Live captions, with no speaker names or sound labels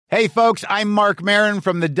Hey, folks, I'm Mark Maron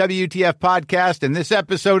from the WTF Podcast, and this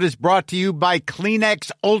episode is brought to you by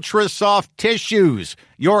Kleenex Ultra Soft Tissues,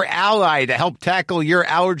 your ally to help tackle your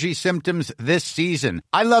allergy symptoms this season.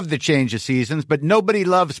 I love the change of seasons, but nobody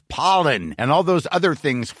loves pollen and all those other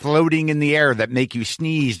things floating in the air that make you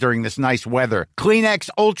sneeze during this nice weather. Kleenex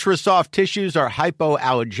Ultra Soft Tissues are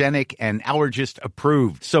hypoallergenic and allergist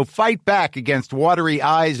approved, so fight back against watery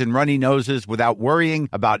eyes and runny noses without worrying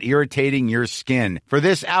about irritating your skin. For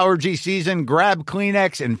this allergy season, grab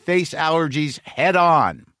Kleenex and face allergies head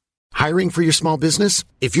on. Hiring for your small business?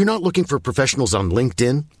 If you're not looking for professionals on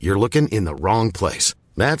LinkedIn, you're looking in the wrong place.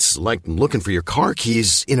 That's like looking for your car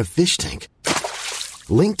keys in a fish tank.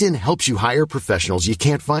 LinkedIn helps you hire professionals you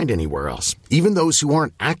can't find anywhere else, even those who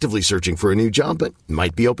aren't actively searching for a new job but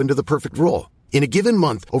might be open to the perfect role. In a given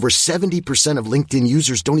month, over 70% of LinkedIn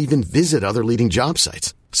users don't even visit other leading job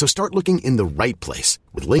sites. So start looking in the right place.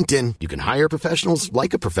 With LinkedIn, you can hire professionals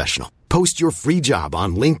like a professional. Post your free job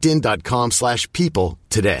on linkedin.com/people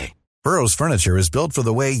today. Burrow's furniture is built for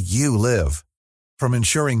the way you live. From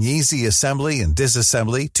ensuring easy assembly and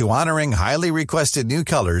disassembly to honoring highly requested new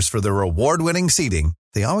colors for their award-winning seating,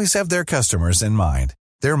 they always have their customers in mind.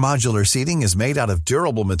 Their modular seating is made out of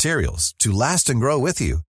durable materials to last and grow with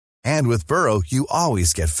you. And with Burrow, you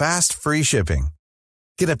always get fast, free shipping.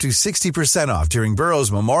 Get up to 60% off during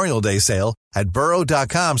Burrow's Memorial Day sale at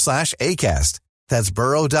burrow.com/ACAST. That's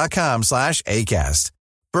burrow.com/ACAST.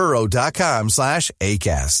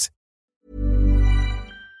 burrow.com/ACAST.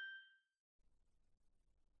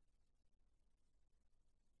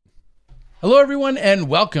 Hello, everyone, and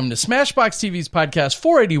welcome to Smashbox TV's podcast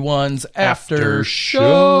 481's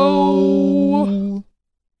Aftershow.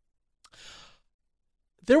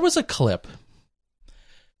 There was a clip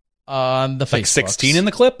on the Facebook. Like 16 in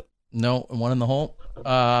the clip? No, one in the hole.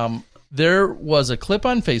 There was a clip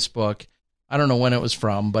on Facebook. I don't know when it was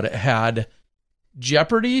from, but it had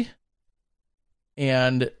Jeopardy,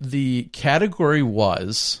 and the category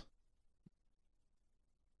was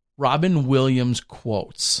Robin Williams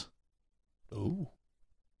quotes. Ooh.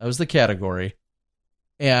 That was the category.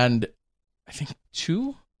 And I think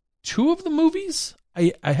two of the movies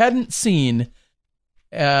I hadn't seen,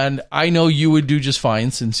 and I know you would do just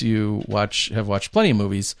fine since you have watched plenty of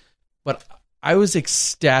movies, but I was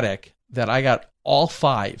ecstatic that I got all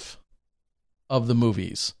 5 of the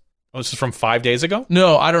movies. Oh, this is from 5 days ago?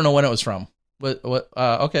 No, I don't know when it was from.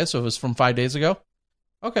 Okay, so it was from 5 days ago?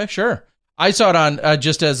 Okay, sure. I saw it on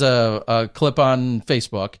just as a clip on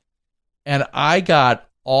Facebook, and I got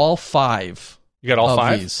all 5. You got all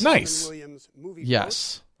 5? These. Nice.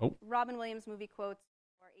 Yes. Oh. Robin Williams movie quotes.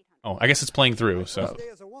 Oh, I guess it's playing through. So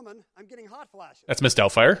As a woman, I'm getting hot flashes. that's Miss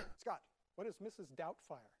Doubtfire. Scott, what is Mrs.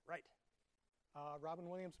 Doubtfire? Right. Robin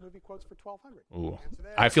Williams movie quotes for 1,200. Ooh,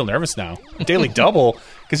 I feel nervous now. Daily Double,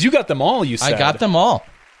 because you got them all. You said I got them all.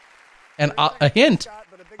 And a hint,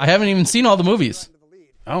 I haven't even seen all the movies.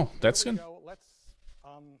 Oh, that's good. Let's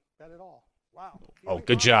bet it all. Wow. Oh,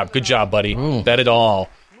 good job, buddy. Ooh. Bet it all.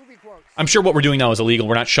 I'm sure what we're doing now is illegal.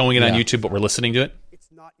 We're not showing it on YouTube, but we're listening to it.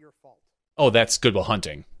 It's not your fault. Oh, that's Good Will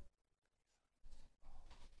Hunting.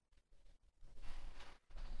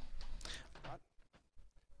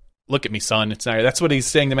 Look at me, son. It's not. That's what he's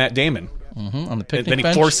saying to Matt Damon. Mm-hmm, on the picnic Then he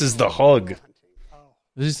bench. forces the hug.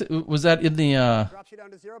 Was that in the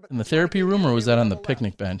therapy room, or was that on the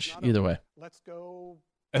picnic bench? Either way. Let's go.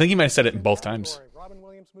 I think he might have said it both times. Robin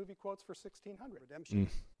Williams movie quotes for 1,600.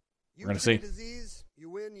 We're gonna see. You treat a disease, you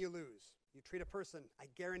win, you lose. You treat a person, I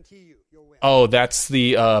guarantee you'll win. Oh, that's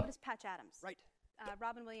the. What is Patch Adams? Right.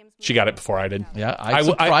 Robin Williams. She got it before I did. Yeah, I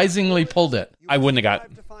surprisingly pulled it. I wouldn't have got.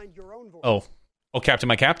 Oh, Captain,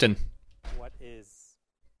 my Captain. What is?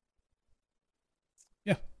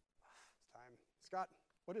 Yeah. Scott,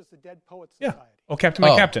 what is the Dead Poets Society? Oh, Captain,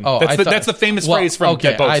 my Captain. Oh, that's the famous phrase from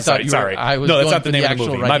Dead Poets Society. Sorry. No, that's not the name of the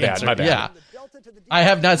movie. My bad. Yeah. I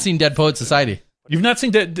have not seen Dead Poets Society. You've not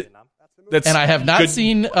seen Dead... And I have not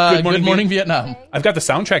seen Good Morning Vietnam. I've got the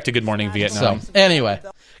soundtrack to Good Morning Vietnam. So, anyway,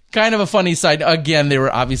 kind of a funny side. Again, they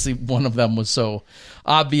were obviously, one of them was so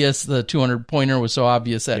obvious. The 200-pointer was so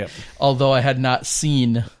obvious that, although I had not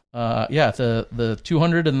seen, the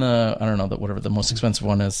 200 and the, I don't know, whatever the most expensive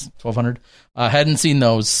one is, 1,200. I hadn't seen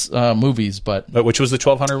those movies, but which was the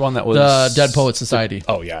 1,200 one? That was the Dead Poets Society.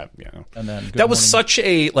 Oh, yeah. And then that was such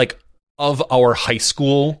a, of our high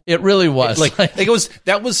school. It really was.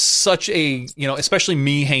 That was such a, especially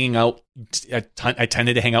me hanging out. I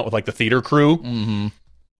tended to hang out with the theater crew. Mm-hmm.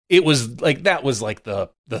 It was that was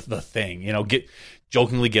the thing,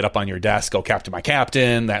 jokingly get up on your desk, go Captain, my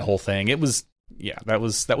Captain, that whole thing. It was, that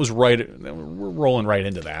was right. We're rolling right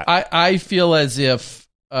into that. I feel as if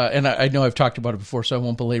and I know I've talked about it before, so I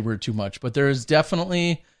won't belabor it too much, but there is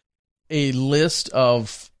definitely a list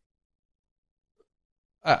of,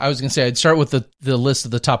 I was going to say, I'd start with the list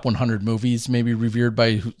of the top 100 movies, maybe revered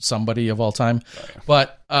by somebody of all time. Oh, yeah.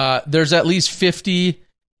 But there's at least 50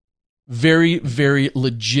 very, very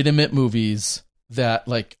legitimate movies that,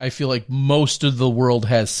 like, I feel like most of the world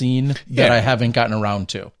has seen that I haven't gotten around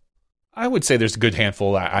to. I would say there's a good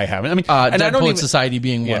handful that I haven't. I mean, Dead Poet Society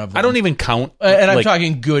being one of them. I don't even count. And I'm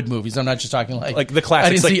talking good movies. I'm not just talking like the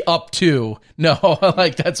classics. I didn't see Up To. No,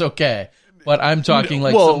 like that's okay. But I'm talking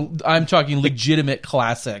I'm talking legitimate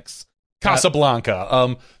classics.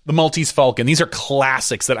 Casablanca, The Maltese Falcon. These are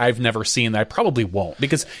classics that I've never seen that I probably won't,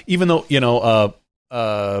 because even though,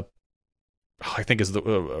 I think is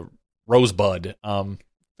the Rosebud.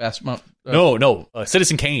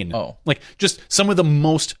 Citizen Kane. Oh, like just some of the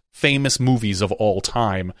most famous movies of all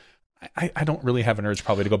time. I don't really have an urge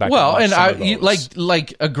probably to go back. Well, and watch and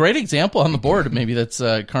like a great example on the board. Maybe that's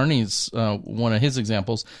Carney's one of his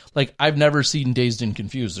examples. Like I've never seen Dazed and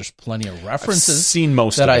Confused. There's plenty of references. I've seen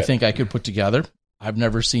most that of it. I think I could put together. I've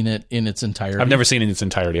never seen it in its entirety. I've never seen it in its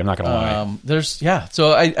entirety. I'm not going to lie.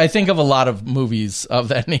 So I think of a lot of movies of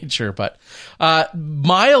that nature. But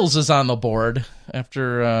Miles is on the board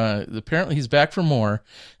after apparently he's back for more.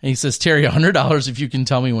 And he says, Terry, $100 if you can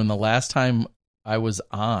tell me when the last time I was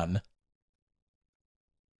on.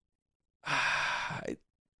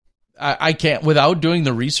 I can't, without doing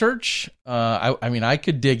the research. I mean, I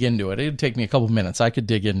could dig into it. It'd take me a couple minutes. I could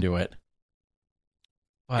dig into it.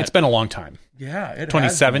 But, it's been a long time. Yeah.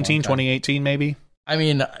 2017, 2018, maybe. I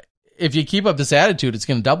mean, if you keep up this attitude, it's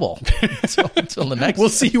going to double until the next. We'll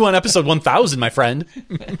see you on episode 1000, my friend.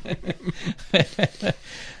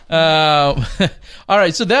 All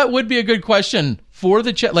right. So that would be a good question for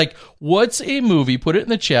the chat. Like, what's a movie? Put it in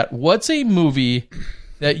the chat. What's a movie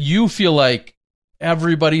that you feel like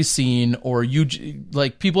everybody's seen, or you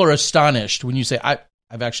like people are astonished when you say,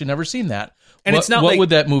 I've actually never seen that. And it's not what like, would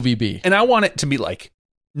that movie be? And I want it to be like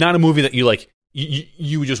not a movie that you like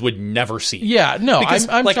you just would never see. Yeah, no, because,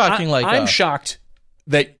 I'm talking I'm shocked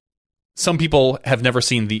that some people have never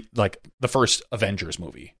seen the first Avengers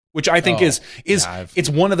movie, which I think is it's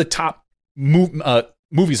one of the top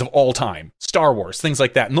movies of all time. Star Wars, things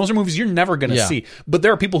like that, and those are movies you're never going to see. But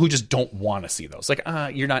there are people who just don't want to see those. Like,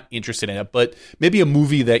 you're not interested in it. But maybe a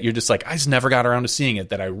movie that you're just like, I just never got around to seeing it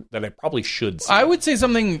that I probably should see. I would say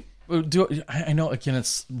something. I know again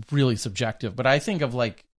it's really subjective, but I think of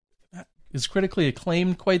like, is critically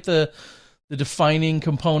acclaimed quite the defining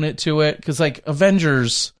component to it? Because like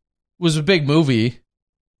Avengers was a big movie,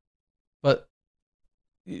 but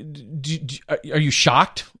are you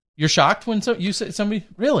shocked? You're shocked when you say somebody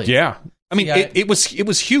really? Yeah, I mean it was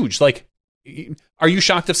huge. Like, are you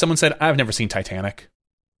shocked if someone said, "I've never seen Titanic"?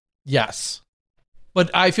 Yes,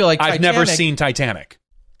 but I feel like I've never seen Titanic.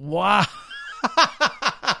 Wow.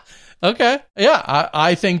 Okay, yeah,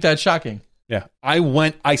 I think that's shocking. Yeah,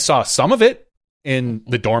 I saw some of it in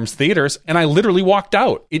the dorms theaters, and I literally walked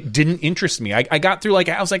out. It didn't interest me. I got through,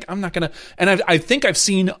 I was like, I'm not going to, and I think I've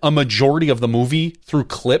seen a majority of the movie through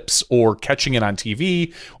clips or catching it on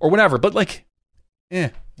TV or whatever, but Yeah,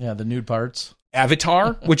 the nude parts.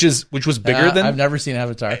 Avatar, which was bigger than... I've never seen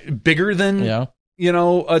Avatar. Bigger than,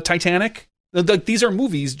 Titanic. These are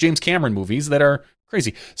movies, James Cameron movies, that are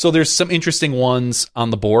crazy. So there's some interesting ones on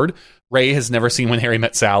the board. Ray has never seen When Harry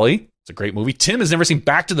Met Sally. It's a great movie. Tim has never seen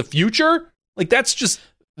Back to the Future. Like, that's just...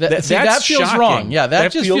 that feels shocking. Wrong. Yeah,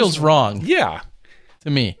 that just feels wrong. Yeah. To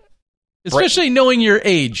me. Especially knowing your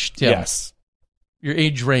age, Tim. Yes. Your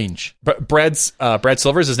age range. Brad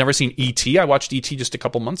Silvers has never seen E.T. I watched E.T. just a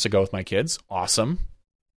couple months ago with my kids. Awesome.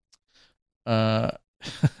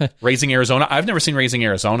 Raising Arizona. I've never seen Raising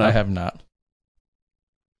Arizona. I have not.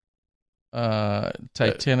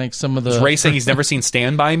 Titanic, some of the... Ray saying he's never seen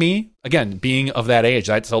Stand By Me. Again, being of that age,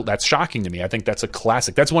 that's shocking to me. I think that's a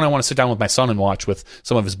classic. That's one I want to sit down with my son and watch with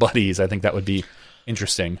some of his buddies. I think that would be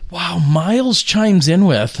interesting. Wow, Miles chimes in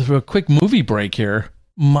with a quick movie break here.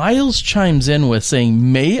 Miles chimes in with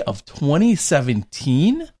saying May of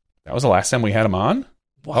 2017. That was the last time we had him on?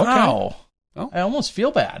 Wow. Okay. Oh. I almost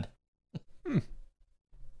feel bad.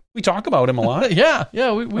 We talk about him a lot. Yeah.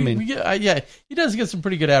 He does get some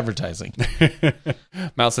pretty good advertising.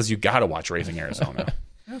 Miles says you got to watch Raising Arizona.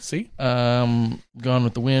 Yeah, see? Gone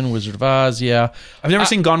with the Wind, Wizard of Oz, yeah. I've never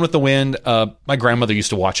seen Gone with the Wind. My grandmother used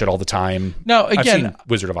to watch it all the time. Now, again, I've seen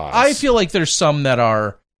Wizard of Oz. I feel like there's some that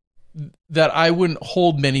I wouldn't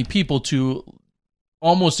hold many people to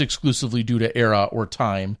almost exclusively due to era or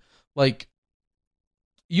time. Like,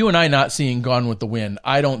 you and I not seeing Gone with the Wind,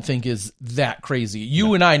 I don't think is that crazy.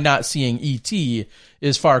 You and I not seeing E.T.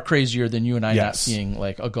 is far crazier than you and I not seeing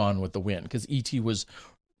like a Gone with the Wind, because E.T. was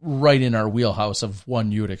right in our wheelhouse of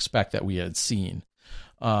one you would expect that we had seen.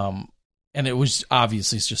 And it was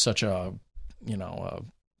obviously just such a,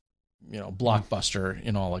 blockbuster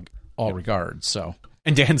in all regards. So.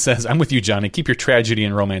 And Dan says, I'm with you, Johnny. Keep your tragedy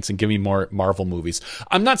and romance and give me more Marvel movies.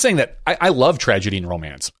 I'm not saying that I love tragedy and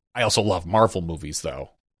romance. I also love Marvel movies, though.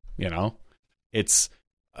 It's,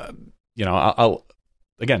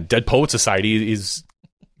 again, Dead Poet Society is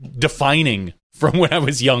defining from when I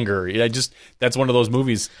was younger. That's one of those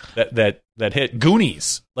movies that hit.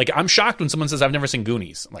 Goonies. Like, I'm shocked when someone says, I've never seen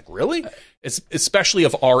Goonies. I'm like, really? It's especially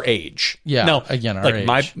of our age. Yeah. Now, again, our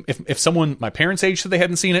like age. If someone my parents' age said they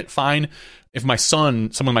hadn't seen it, fine. If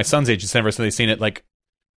someone my son's age has never said they've seen it, like,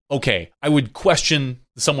 okay, I would question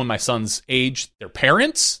someone my son's age, their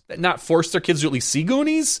parents, that not force their kids to at least see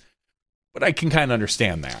Goonies, but I can kind of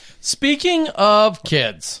understand that. Speaking of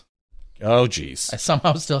kids. Oh, geez. I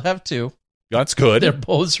somehow still have 2. That's good. They're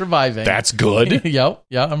both surviving. That's good. Yep.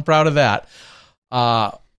 Yeah, I'm proud of that.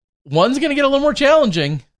 One's going to get a little more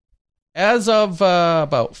challenging. As of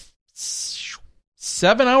about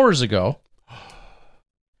 7 hours ago,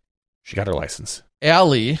 she got her license.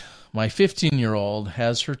 Allie, my 15-year-old,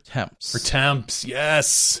 has her temps. Her temps, yes.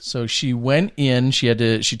 So she went in. She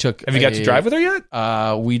took. Have you got to drive with her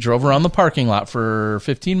yet? We drove around the parking lot for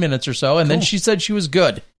 15 minutes or so, and then she said she was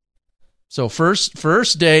good. So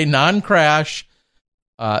first day, non-crash.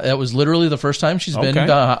 That was literally the first time she's been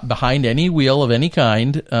behind any wheel of any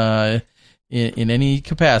kind in any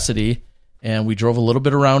capacity. And we drove a little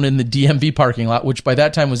bit around in the DMV parking lot, which by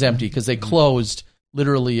that time was empty because they closed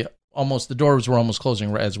literally almost. The doors were almost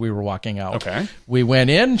closing as we were walking out. Okay. We went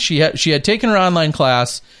in. She had taken her online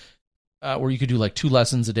class where you could do like 2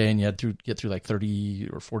 lessons a day, and you had to get through like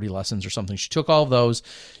 30 or 40 lessons or something. She took all of those.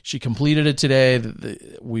 She completed it today.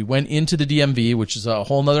 We went into the DMV, which is a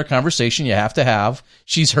whole nother conversation you have to have.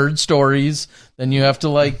 She's heard stories. Then you have to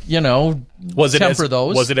temper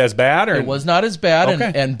those. Was it as bad? Or? It was not as bad.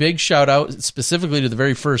 Okay. And big shout out specifically to the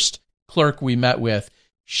very first clerk we met with.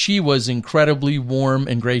 She was incredibly warm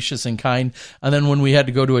and gracious and kind. And then when we had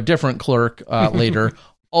to go to a different clerk later,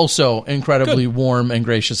 also incredibly warm and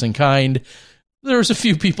gracious and kind. There's a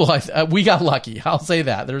few people we got lucky. I'll say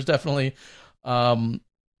that. There's definitely,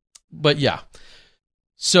 but yeah.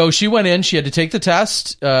 So she went in. She had to take the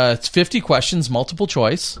test. It's 50 questions, multiple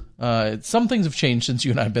choice. Some things have changed since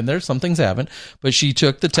you and I have been there. Some things haven't. But she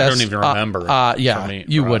took the test. I don't even remember.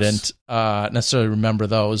 You wouldn't necessarily remember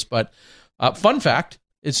those. But fun fact: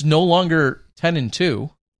 it's no longer 10 and 2.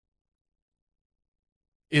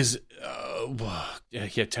 Is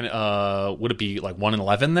 10. Would it be like 1 and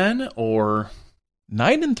 11 then, or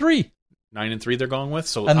 9 and 3? 9 and 3 they're going with.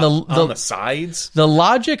 So and on the sides, the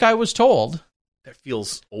logic I was told that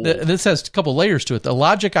feels old. This has a couple layers to it. The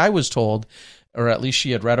logic I was told, or at least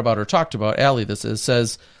she had read about or talked about, Allie,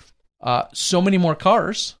 says so many more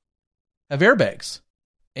cars have airbags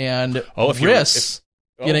and risks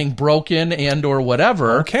getting broken and or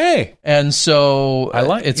whatever. Okay, and so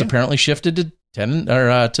it's apparently shifted to 10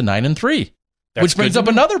 or to 9 and 3. Which brings up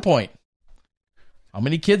another point. How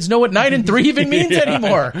many kids know what 9 and 3 even means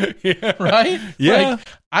anymore? Yeah. Right? Yeah. Like,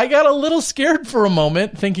 I got a little scared for a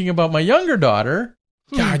moment thinking about my younger daughter.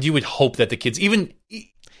 God, you would hope that the kids, even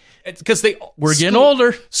because we're getting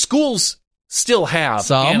older. Schools still have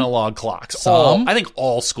analog clocks. I think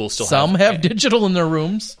all schools still have. Some have digital in their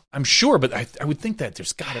rooms. I'm sure, but I would think that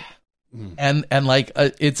there's got to. And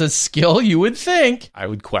it's a skill you would think. I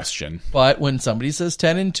would question. But when somebody says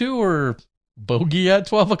 10 and 2 or bogey at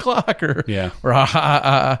 12 o'clock or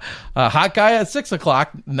a hot guy at 6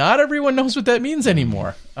 o'clock, not everyone knows what that means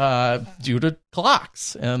anymore due to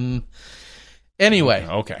clocks. And anyway,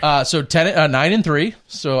 so 9 and 3.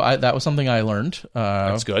 So that was something I learned.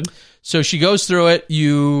 That's good. So she goes through it.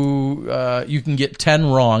 You can get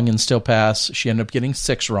 10 wrong and still pass. She ended up getting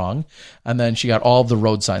 6 wrong. And then she got all of the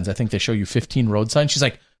road signs. I think they show you 15 road signs. She's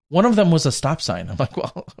like, one of them was a stop sign. I'm like,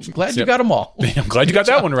 well, I'm glad you got them all. I'm glad you got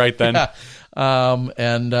that one right then. Yeah.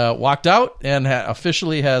 And walked out and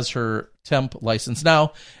officially has her temp license.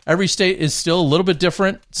 Now, every state is still a little bit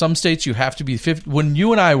different. Some states you have to be 50. When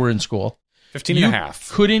you and I were in school, 15 and a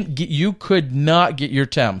half. You could not get your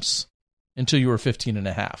temps until you were 15 and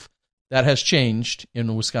a half. That has changed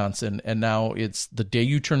in Wisconsin, and now it's the day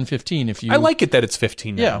you turn 15. I like it that it's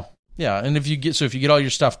 15 now. Yeah, and if you get all your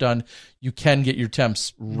stuff done, you can get your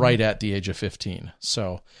temps right at the age of 15.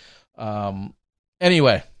 So,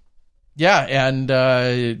 anyway, yeah,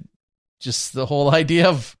 and just the whole idea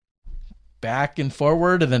of back and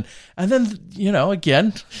forward. And then,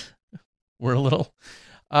 again, we're a little,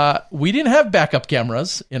 we didn't have backup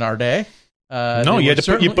cameras in our day. No, you had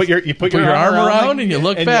to put your arm around and you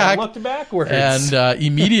look back. You looked backwards. And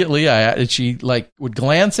immediately she would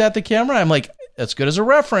glance at the camera. I'm like, that's good as a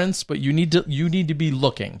reference, but you need to be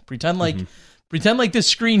looking. Pretend like this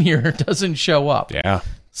screen here doesn't show up. Yeah.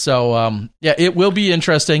 So, it will be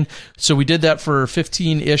interesting. So we did that for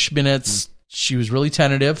 15-ish minutes. She was really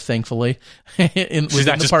tentative, thankfully. She's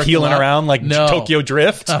not just peeling around like Tokyo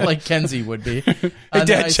Drift? Not like Kenzie would be. Hey,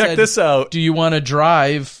 Dad, check this out. Do you want to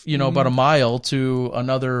drive, about a mile to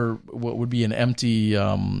another, what would be an empty,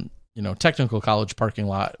 technical college parking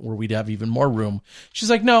lot where we'd have even more room? She's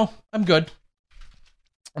like, no, I'm good.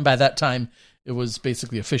 And by that time, it was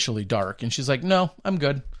basically officially dark. And she's like, no, I'm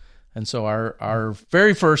good. And so our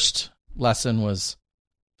very first lesson was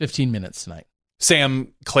 15 minutes tonight.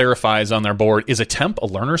 Sam clarifies on their board, is a temp a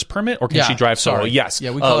learner's permit or can she drive solo? Yes. Yeah,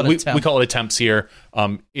 we call it a temp. We call it a temps here.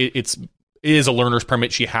 It is a learner's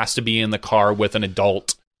permit. She has to be in the car with an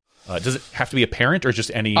adult. Does it have to be a parent or just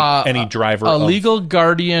any driver? A legal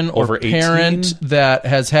guardian or parent that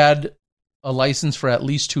has had a license for at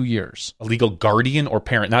least 2 years. A legal guardian or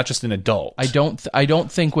parent, not just an adult. I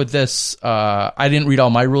don't think with this, I didn't read all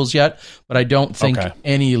my rules yet, but I don't think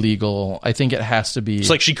any legal, I think it has to be. It's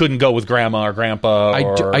like she couldn't go with grandma or grandpa.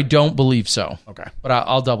 I don't believe so. Okay. But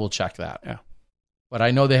I'll double check that. Yeah. But I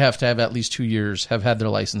know they have to have at least 2 years, have had their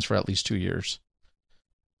license for at least 2 years.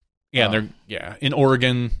 Yeah. In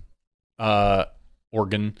Oregon,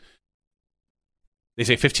 they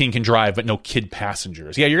say 15 can drive, but no kid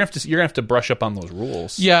passengers. Yeah, you're gonna have to brush up on those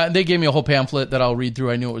rules. Yeah, they gave me a whole pamphlet that I'll read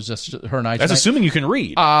through. I knew it was just her and I. That's assuming you can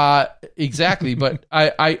read. Exactly, but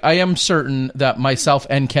I am certain that myself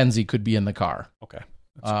and Kenzie could be in the car. Okay.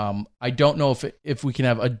 I don't know if we can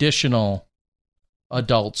have additional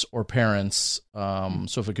adults or parents.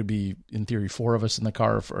 So if it could be in theory 4 of us in the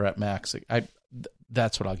car or at max,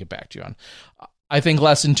 that's what I'll get back to you on. I think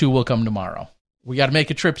lesson 2 will come tomorrow. We got to make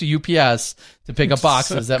a trip to UPS to pick up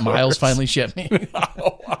boxes that Miles finally shipped me.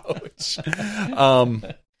 Ouch.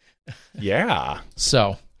 Yeah.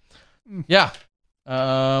 So, yeah.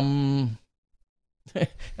 A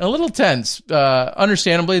little tense.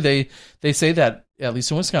 Understandably, they say that, at least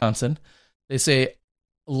in Wisconsin, they say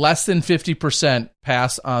less than 50%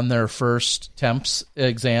 pass on their first temps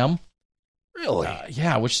exam. Really?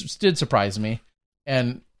 Yeah, which did surprise me.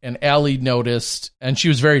 And Allie noticed, and she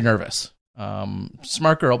was very nervous.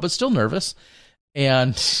 Smart girl, but still nervous.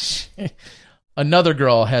 And another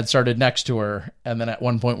girl had started next to her. And then at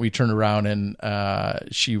one point we turned around and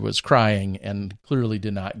she was crying and clearly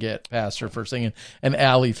did not get past her first thing. And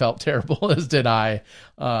Allie felt terrible, as did I,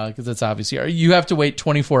 because it's obviously, you have to wait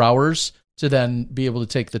 24 hours to then be able to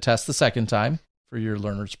take the test the second time for your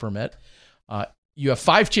learner's permit. You have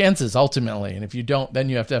 5 chances ultimately, and if you don't, then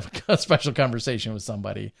you have to have a special conversation with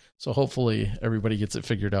somebody. So hopefully everybody gets it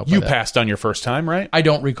figured out. You passed on your first time, right? I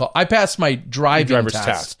don't recall. I passed my driver's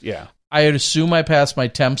test. Yeah, I would assume I passed my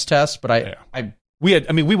temps test, but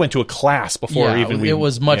we went to a class before it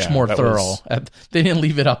was much more thorough. They didn't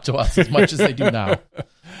leave it up to us as much as they do now.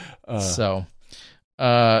 So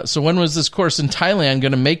when was this course in Thailand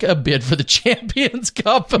going to make a bid for the Champions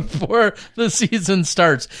Cup before the season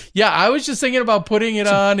starts? Yeah, I was just thinking about putting it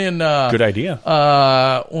on in... good idea.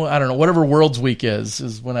 I don't know, whatever World's Week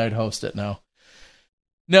is when I'd host it now.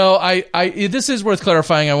 No, this is worth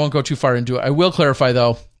clarifying. I won't go too far into it. I will clarify,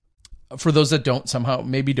 though, for those that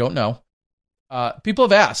maybe don't know. People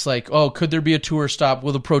have asked, like, could there be a tour stop?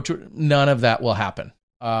 Will the pro tour? None of that will happen.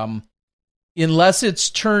 Unless it's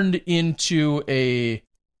turned into a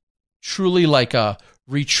truly like a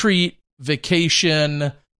retreat,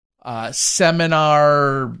 vacation,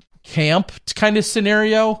 seminar, camp kind of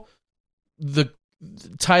scenario, the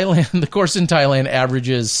course in Thailand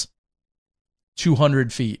averages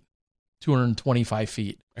 200 feet, 225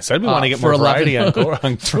 feet. I said we want to get more variety on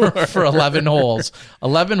tour. For 11 holes.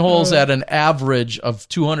 11 holes at an average of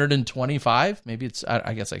 225. Maybe it's,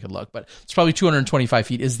 I guess I could look, but it's probably 225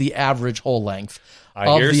 feet is the average hole length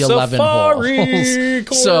of the 11 holes.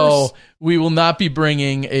 Course. So we will not be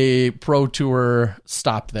bringing a pro tour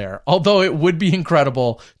stop there. Although it would be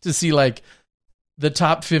incredible to see like the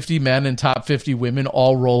top 50 men and top 50 women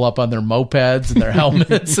all roll up on their mopeds and their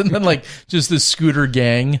helmets and then like just the scooter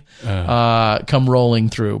gang come rolling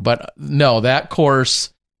through. But no, that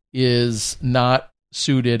course is not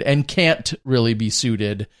suited and can't really be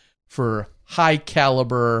suited for high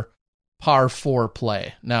caliber par 4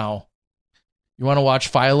 play. Now, you want to watch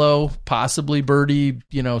Philo possibly birdie,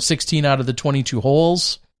 16 out of the 22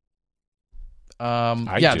 holes.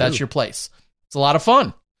 That's your place. It's a lot of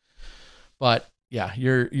fun. But yeah,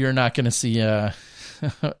 you're not going to see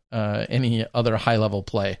any other high level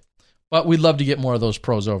play. But we'd love to get more of those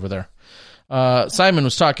pros over there. Simon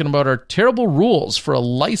was talking about our terrible rules for a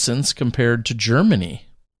license compared to Germany.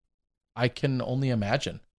 I can only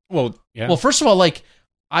imagine. Well, yeah. Well, first of all, like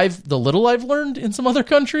I've learned in some other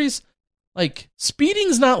countries, like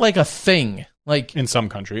speeding's not like a thing. Like in some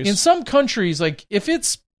countries, like if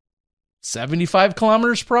it's 75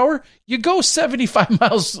 kilometers per hour, you go 75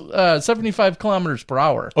 kilometers per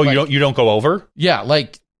hour. Oh, like, you don't go over? Yeah,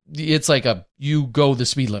 like it's like you go the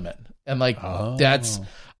speed limit, and like that's.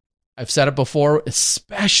 I've said it before,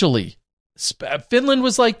 especially Finland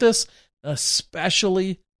was like this,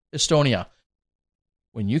 especially Estonia.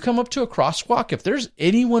 When you come up to a crosswalk, if there's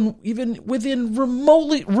anyone even within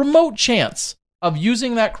remote chance of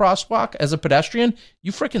using that crosswalk as a pedestrian,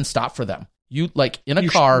 you freaking stop for them. You like in a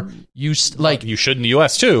car, you should in the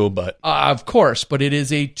US too, but of course, but it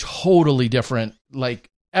is a totally different, like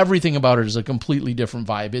everything about it is a completely different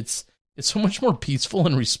vibe. It's so much more peaceful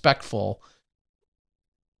and respectful.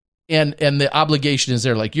 And the obligation is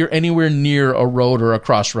there. Like you're anywhere near a road or a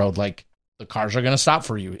crossroad, like the cars are going to stop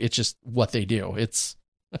for you. It's just what they do. It's,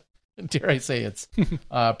 dare I say, it's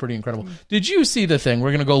pretty incredible. Did you see the thing?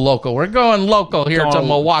 We're going to go local. We're going local here to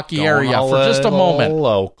Milwaukee area for just a moment.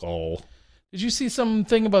 Local. Did you see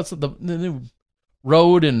something about the new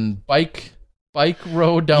road and bike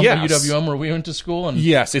road down by UWM where we went to school? And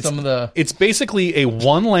yes, it's basically a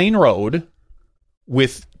 1-lane road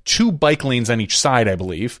with 2 bike lanes on each side, I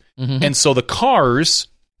believe. Mm-hmm. And so the cars,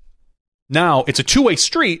 now it's a 2-way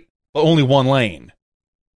street, but only 1 lane.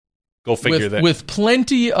 Go figure that. With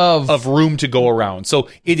plenty of room to go around. So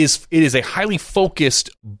it is a highly focused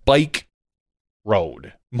bike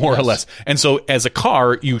road, more or less. And so as a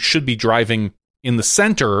car, you should be driving in the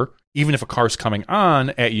center. Even if a car's coming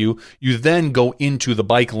on at you, you then go into the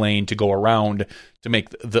bike lane to go around to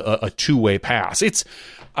make a 2-way pass.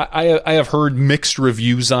 I have heard mixed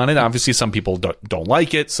reviews on it. Obviously, some people don't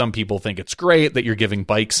like it. Some people think it's great that you're giving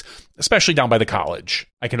bikes, especially down by the college.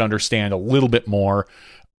 I can understand a little bit more.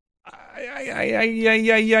 I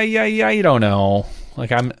don't know.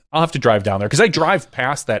 Like I'll have to drive down there because I drive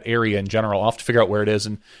past that area in general. I'll have to figure out where it is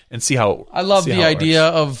and see how. I love the idea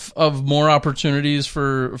of more opportunities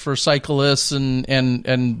for cyclists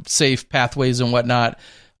and safe pathways and whatnot.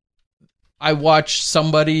 I watched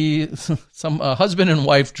some husband and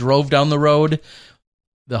wife drove down the road.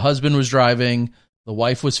 The husband was driving. The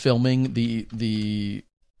wife was filming the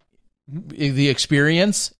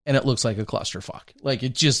experience, and it looks like a clusterfuck. Like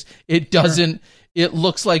it doesn't. It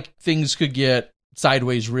looks like things could get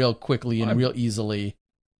sideways real quickly and real easily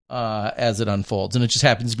as it unfolds, and it just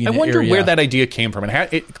happens to be. I wonder where that idea came from.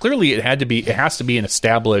 Clearly, it has to be an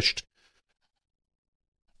established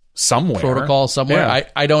protocol somewhere. Yeah.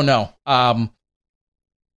 I don't know. On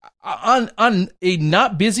a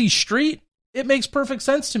not busy street, it makes perfect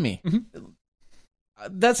sense to me. Mm-hmm.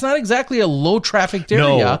 That's not exactly a low trafficked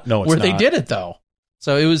area where they did it though.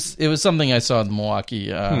 So it was something I saw in the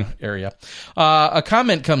Milwaukee area. A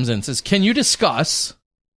comment comes in, says, "Can you discuss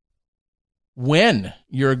when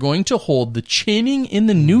you're going to hold the chaining in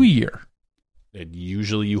the new year?" And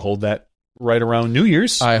usually you hold that right around New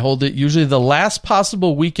Year's. I hold it usually the last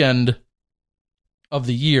possible weekend of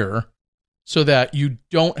the year so that you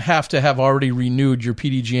don't have to have already renewed your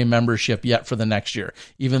PDGA membership yet for the next year,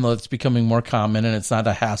 even though it's becoming more common and it's not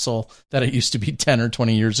a hassle that it used to be 10 or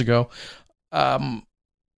 20 years ago.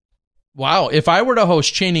 Wow. If I were to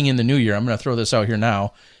host chaining in the new year, I'm going to throw this out here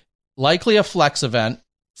now, likely a flex event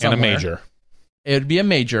somewhere. And a major. It would be a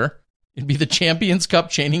major. It'd be the Champions Cup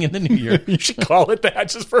chaining in the new year. You should call it that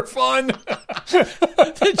just for fun.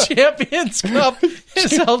 The Champions Cup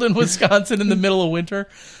is held in Wisconsin in the middle of winter.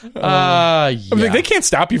 I mean, they can't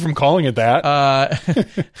stop you from calling it that.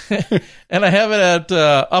 And I have it at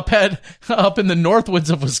up in the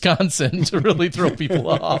Northwoods of Wisconsin to really throw people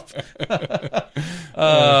off.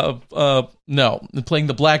 No, playing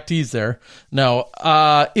the Black Tees there. No,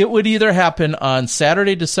 it would either happen on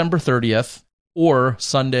Saturday, December 30th. Or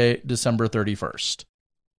Sunday, December 31st.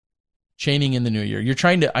 Chaining in the new year.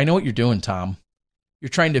 I know what you're doing, Tom. You're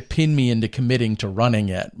trying to pin me into committing to running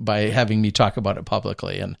it by having me talk about it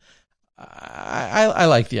publicly. And I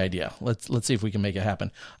like the idea. Let's see if we can make it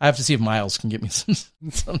happen. I have to see if Miles can get me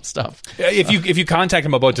some stuff. If you contact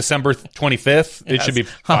him about December 25th, it should be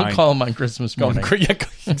fine. I'll call him on Christmas morning. Yeah,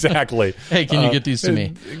 exactly. Hey, can you get these to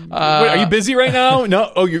me? Are you busy right now?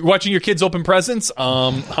 No. Oh, you're watching your kids open presents?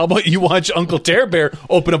 How about you watch Uncle Tear Bear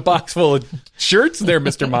open a box full of shirts there,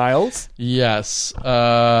 Mr. Miles? Yes.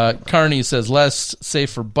 Carney says, less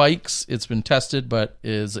safe for bikes. It's been tested, but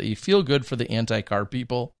is a feel good for the anti-car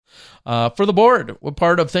people. For the board, what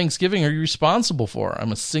part of Thanksgiving are you responsible for?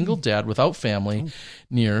 I'm a single dad without family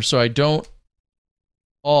near, so I don't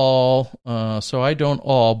all,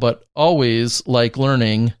 but always like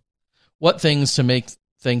learning what things to make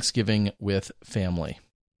Thanksgiving with family.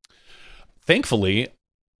 Thankfully,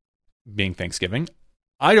 being Thanksgiving,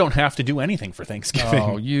 I don't have to do anything for Thanksgiving.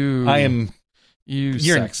 Oh, you're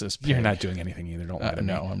sexist pig. You're not doing anything either. Don't lie to me.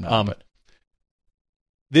 No, I'm not. But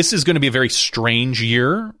this is going to be a very strange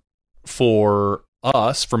year for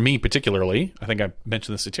us, for me particularly. I think I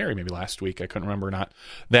mentioned this to Terry maybe last week. I couldn't remember or not.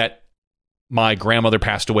 That my grandmother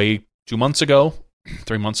passed away 2 months ago,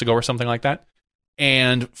 3 months ago or something like that.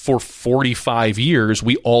 And for 45 years,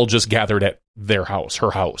 we all just gathered at their house,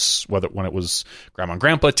 her house, when it was grandma and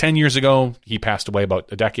grandpa 10 years ago. He passed away about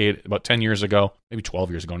 10 years ago, maybe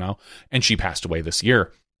 12 years ago now. And she passed away this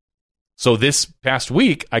year. So this past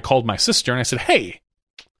week, I called my sister and I said, hey,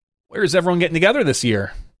 where's everyone getting together this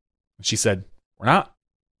year? And she said, we're not.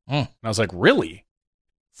 And I was like, really?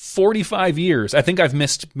 45 years. I think I've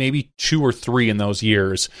missed maybe 2 or 3 in those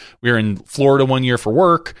years. We were in Florida one year for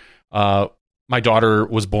work. My daughter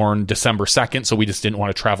was born December 2nd, so we just didn't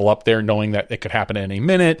want to travel up there knowing that it could happen at any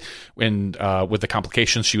minute. And with the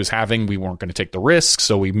complications she was having, we weren't going to take the risk,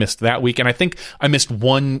 so we missed that week. And I think I missed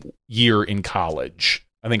 1 year in college.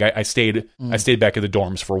 I think I stayed back at the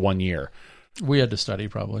dorms for 1 year. We had to study,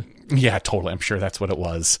 probably. Yeah, totally. I'm sure that's what it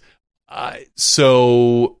was.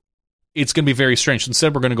 So it's going to be very strange.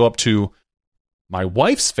 Instead, we're going to go up to my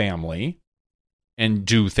wife's family and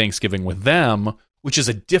do Thanksgiving with them, which is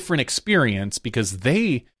a different experience because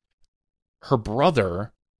her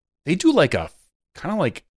brother, they do like a kind of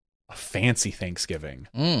like a fancy Thanksgiving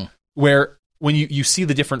where when you see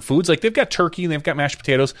the different foods, like they've got turkey and they've got mashed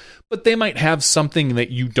potatoes, but they might have something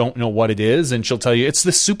that you don't know what it is. And she'll tell you it's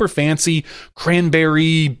this super fancy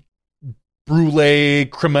cranberry brulee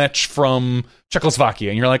cremette from Czechoslovakia.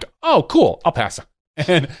 And you're like, oh, cool. I'll pass.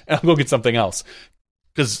 And I'll go get something else.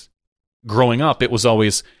 Because growing up, it was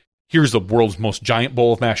always, here's the world's most giant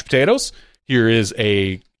bowl of mashed potatoes. Here is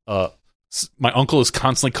my uncle is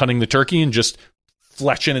constantly cutting the turkey and just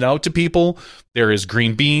fleshing it out to people. There is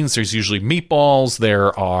green beans. There's usually meatballs.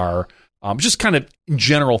 There are just kind of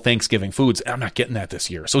general Thanksgiving foods. I'm not getting that this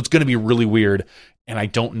year. So it's going to be really weird. And I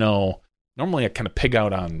don't know. Normally I kind of pig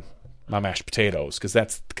out on my mashed potatoes because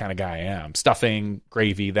that's the kind of guy I am. Stuffing,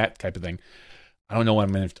 gravy, that type of thing. I don't know what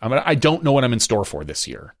I don't know what I'm in store for this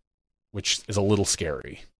year, which is a little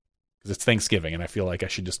scary because it's Thanksgiving and I feel like I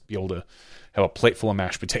should just be able to have a plate full of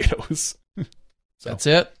mashed potatoes. So, that's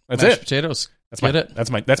it. That's mashed it. Potatoes.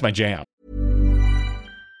 That's my jam.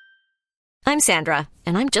 I'm Sandra,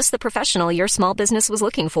 and I'm just the professional your small business was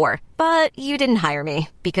looking for. But you didn't hire me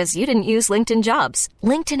because you didn't use LinkedIn Jobs.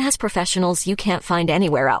 LinkedIn has professionals you can't find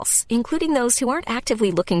anywhere else, including those who aren't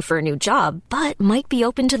actively looking for a new job, but might be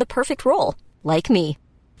open to the perfect role, like me.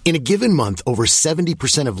 In a given month, over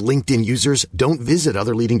 70% of LinkedIn users don't visit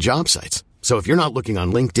other leading job sites. So if you're not looking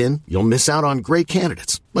on LinkedIn, you'll miss out on great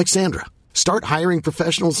candidates like Sandra. Start hiring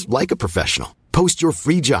professionals like a professional. Post your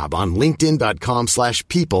free job on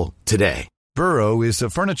linkedin.com/people today. Burrow is a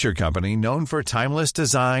furniture company known for timeless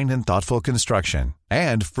design and thoughtful construction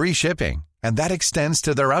and free shipping. And that extends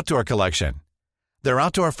to their outdoor collection. Their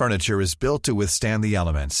outdoor furniture is built to withstand the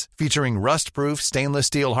elements, featuring rust-proof stainless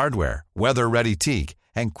steel hardware, weather-ready teak,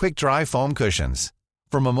 and quick-dry foam cushions.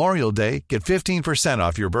 For Memorial Day, get 15%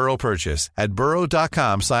 off your Burrow purchase at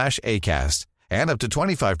burrow.com/ACAST and up to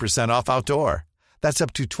 25% off outdoor. That's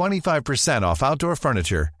up to 25% off outdoor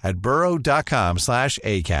furniture at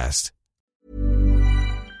burrow.com/ACAST.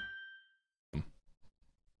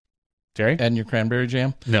 Terry? And your cranberry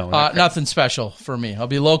jam? No. Nothing special for me. I'll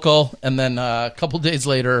be local, and then a couple days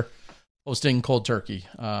later, hosting cold turkey.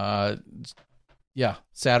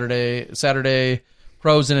 Saturday,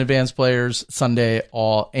 pros and advanced players. Sunday,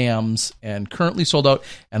 all AMs, and currently sold out.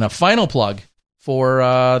 And a final plug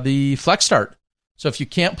for the Flex Start. So if you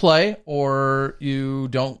can't play, or you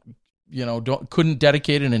couldn't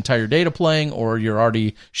dedicate an entire day to playing, or you're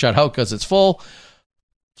already shut out because it's full,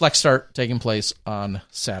 Flex Start taking place on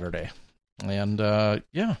Saturday. And the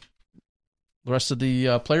rest of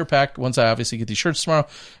the player pack, once I obviously get these shirts tomorrow,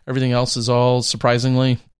 everything else is all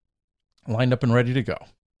surprisingly lined up and ready to go.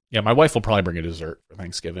 Yeah, my wife will probably bring a dessert for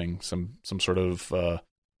Thanksgiving. Some sort of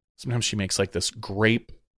sometimes she makes like this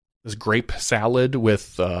grape salad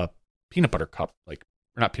with peanut butter cup,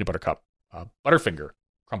 Butterfinger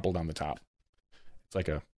crumpled on the top. It's like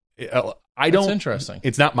That's interesting.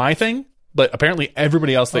 It's not my thing, but apparently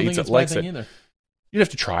everybody else that eats it likes it. Either. You'd have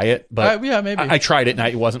to try it, but yeah, maybe. I tried it and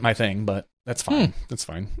it wasn't my thing, but that's fine. That's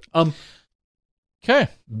fine. Okay.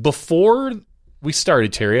 Before we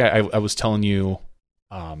started, Terry, I was telling you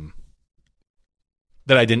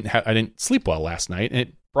that I didn't sleep well last night, and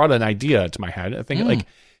it brought an idea to my head. I think like,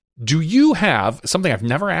 do you have something I've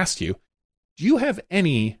never asked you? Do you have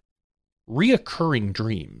any reoccurring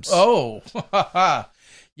dreams? Oh,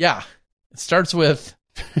 yeah. It starts with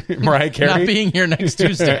Mariah Carey not being here next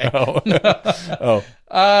Tuesday. No,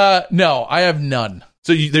 I have none.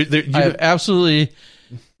 So I have absolutely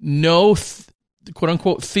no quote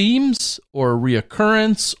unquote themes or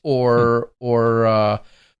reoccurrence or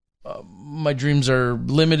my dreams are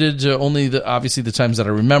limited to only obviously the times that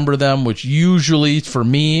I remember them, which usually for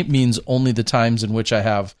me means only the times in which I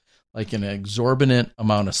have like an exorbitant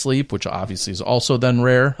amount of sleep, which obviously is also then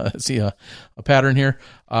rare. I see a pattern here.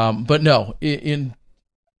 But no,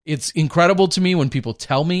 it's incredible to me when people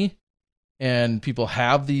tell me and people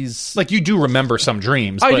have these. Like you do remember some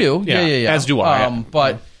dreams. I do. Yeah. As do I.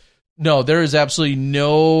 But no, there is absolutely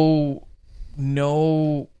no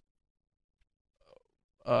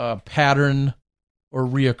pattern or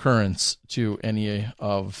reoccurrence to any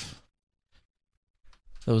of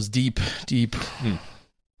those deep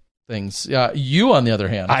things. You, on the other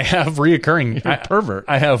hand, I have reoccurring. You're a pervert.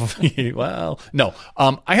 I have. Well, no.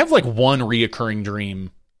 I have like one reoccurring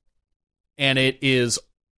dream, and it is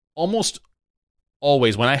almost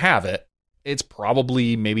always when I have it. It's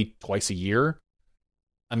probably maybe twice a year.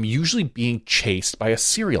 I'm usually being chased by a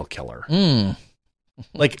serial killer.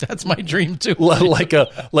 Like that's my dream too. It's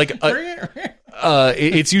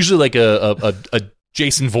usually like a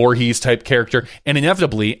Jason Voorhees type character, and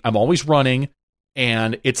inevitably I'm always running,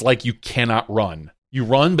 and it's like you cannot run. You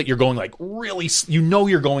run, but you're going like really.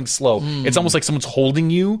 You're going slow. It's almost like someone's holding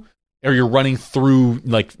you, or you're running through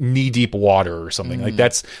like knee deep water or something. Like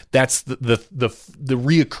that's the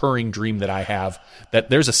reoccurring dream that I have, that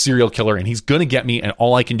there's a serial killer and he's gonna get me, and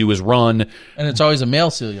all I can do is run. And it's always a male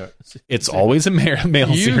serial. It's always a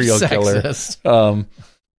male serial sexist killer.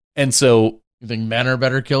 And so you think men are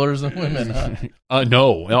better killers than women? Huh?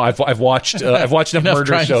 No. I've watched enough murder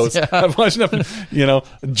crimes, shows. Yeah. I've watched enough.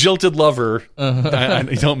 Jilted lover. I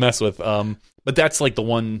don't mess with. But that's like the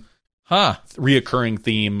one. Reoccurring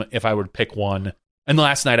theme if I were to pick one. And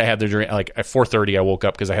last night I had the dream, like at 4:30 I woke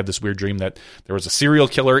up because I had this weird dream that there was a serial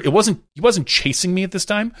killer. He wasn't chasing me at this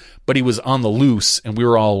time, but he was on the loose, and we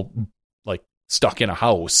were all like stuck in a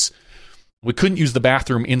house. We couldn't use the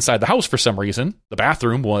bathroom inside the house for some reason. The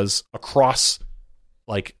bathroom was across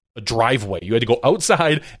like a driveway. You had to go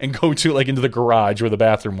outside and go to like into the garage where the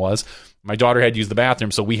bathroom was. My daughter had to use the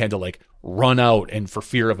bathroom, so we had to like run out, and for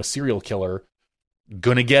fear of a serial killer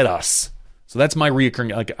gonna get us. So that's my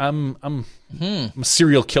reoccurring. Like I'm a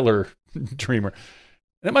serial killer dreamer,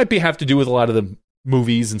 and it might have to do with a lot of the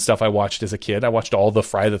movies and stuff I watched as a kid. I watched all the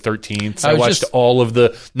Friday the 13th. I watched all of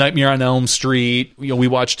the Nightmare on Elm Street. We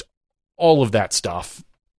watched all of that stuff.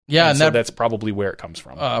 Yeah, and so that's probably where it comes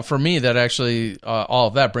from. For me, that actually all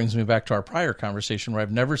of that brings me back to our prior conversation where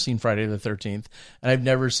I've never seen Friday the 13th and I've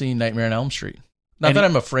never seen Nightmare on Elm Street. Not that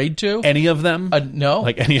I'm afraid to. Any of them? No.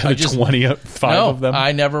 Like any of the 25 of them?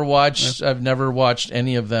 I never watched. I've never watched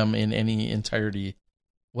any of them in any entirety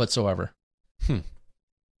whatsoever.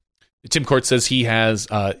 Tim Court says he has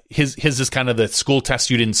his is kind of the school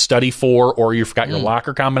test you didn't study for, or you forgot your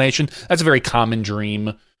locker combination. That's a very common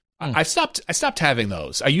dream. I stopped having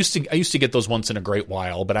those. I used to get those once in a great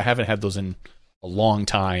while, but I haven't had those in a long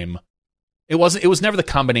time. It was never the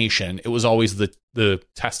combination. It was always the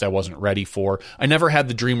test I wasn't ready for. I never had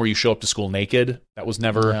the dream where you show up to school naked. That was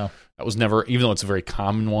never, even though it's a very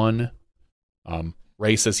common one.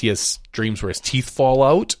 Ray says he has dreams where his teeth fall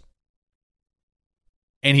out.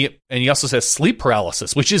 And he also says sleep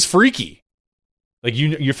paralysis, which is freaky. Like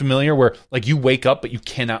you're familiar where like you wake up, but you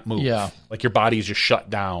cannot move. Yeah. Like your body is just shut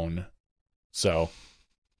down. So.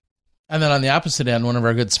 And then on the opposite end, one of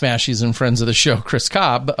our good smashies and friends of the show, Chris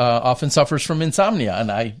Cobb, often suffers from insomnia,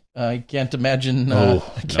 and I can't imagine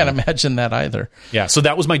imagine that either. Yeah, so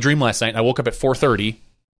that was my dream last night. I woke up at 4:30.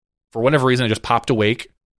 For whatever reason, I just popped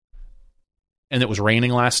awake, and it was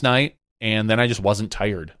raining last night, and then I just wasn't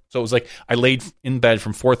tired. So it was like I laid in bed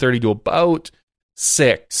from 4:30 to about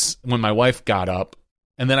 6 when my wife got up,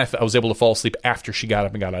 and then I was able to fall asleep after she got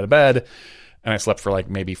up and got out of bed, and I slept for like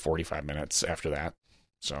maybe 45 minutes after that.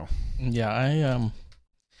 So yeah, I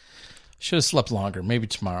should have slept longer. Maybe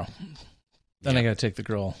tomorrow. Then I got to take the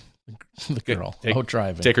girl out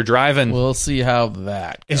driving. Take her driving. We'll see how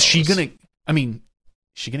that goes. Is she gonna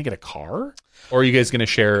get a car, or are you guys gonna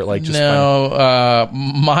share like just? No,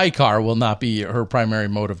 my car will not be her primary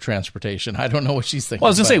mode of transportation. I don't know what she's thinking. Well,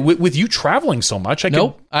 I was gonna say with you traveling so much,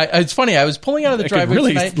 it's funny. I was pulling out of the driveway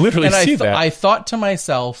really, tonight, literally and see that. I thought to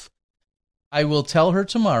myself, I will tell her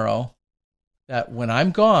tomorrow that when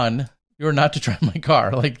I'm gone, you're not to drive my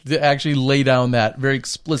car. Like, to actually lay down that very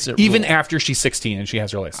explicit Even rule. after she's 16 and she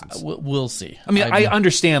has her license. We'll see. I mean, I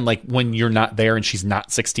understand, like, when you're not there and she's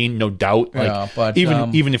not 16, no doubt. Like, Yeah, but,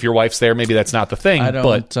 even if your wife's there, maybe that's not the thing. I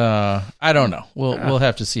don't know. We'll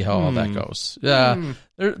have to see how all that goes.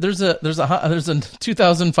 There's a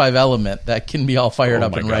 2005 element that can be all fired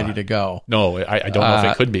up and ready to go. No, I don't know if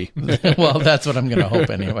it could be. Well, that's what I'm going to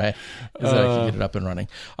hope anyway, is that I can get it up and running.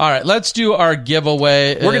 All right, let's do our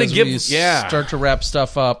giveaway. We're going to start to wrap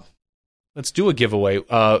stuff up. Let's do a giveaway.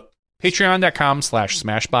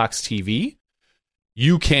 Patreon.com/SmashboxTV.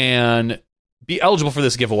 You can be eligible for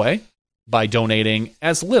this giveaway by donating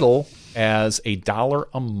as little as $1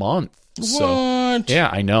 a month. What? Yeah,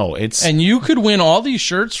 I know. And you could win all these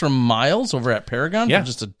shirts from Miles over at Paragon for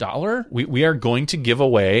just $1. We are going to give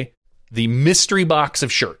away the mystery box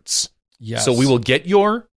of shirts. Yes. So we will get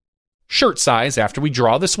your shirt size after we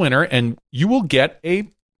draw this winner, and you will get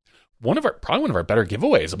probably one of our better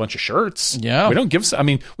giveaways, a bunch of shirts. Yeah. We've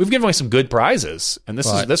given away some good prizes, and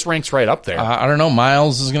this ranks right up there. I don't know.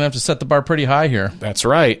 Miles is going to have to set the bar pretty high here. That's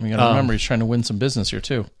right. You got to remember, he's trying to win some business here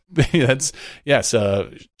too.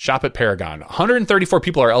 Shop at Paragon. 134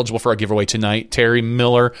 people are eligible for our giveaway tonight. Terry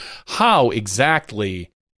Miller, how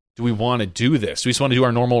exactly do we want to do this? Do we just want to do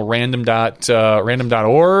our normal random.org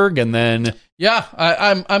and then? Yeah,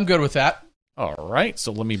 I'm good with that. All right,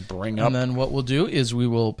 so let me bring up. And then what we'll do is we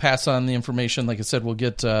will pass on the information. Like I said, we'll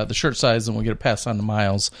get the shirt size and we'll get it passed on to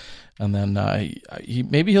Miles, and then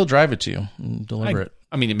maybe he'll drive it to you and deliver it.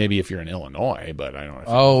 I mean, maybe if you're in Illinois, but I don't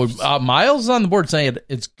know. Miles is on the board saying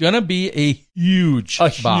it's going to be a huge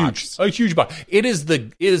box. A huge box. It is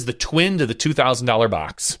the twin to the $2,000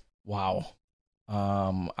 box. Wow.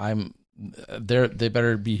 They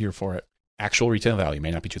better be here for it. Actual retail value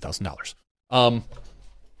may not be $2,000.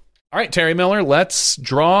 All right, Terry Miller, let's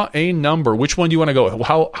draw a number. Which one do you want to go with?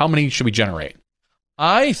 How many should we generate?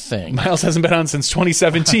 I think Miles hasn't been on since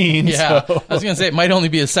 2017. Yeah, so. I was going to say it might only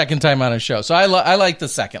be a second time on a show, so I like the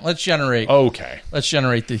second. Let's generate. Okay, let's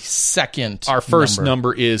generate the second. Our first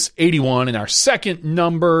number is 81, and our second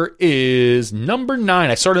number is number 9.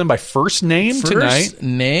 I sorted them by first name tonight. First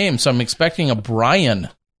name. So I'm expecting a Brian.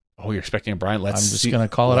 Oh, you're expecting a Brian. I'm just going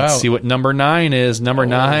to call it out. Let's see what number 9 is. Number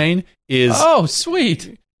 9 is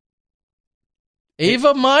sweet.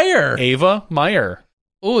 Ava Meyer. Ava Meyer.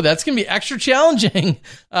 Oh, that's going to be extra challenging.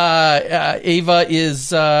 Ava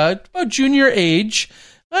is about junior age.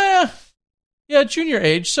 Junior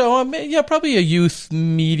age. So, probably a youth,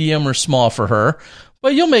 medium, or small for her.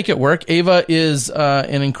 But you'll make it work. Ava is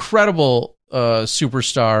an incredible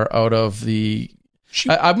superstar out of the...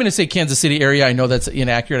 I'm going to say Kansas City area. I know that's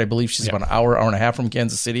inaccurate. I believe she's about an hour and a half from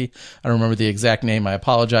Kansas City. I don't remember the exact name. I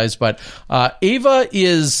apologize. But Ava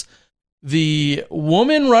is... the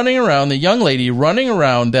woman running around, the young lady running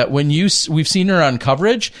around that we've seen her on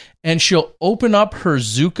coverage, and she'll open up her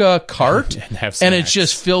Zuka cart and it's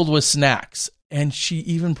just filled with snacks. And she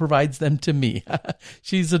even provides them to me.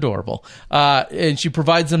 She's adorable. And she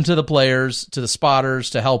provides them to the players, to the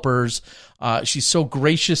spotters, to helpers. She so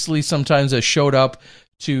graciously sometimes has showed up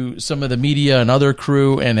to some of the media and other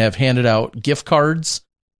crew and have handed out gift cards.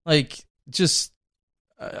 Like, just...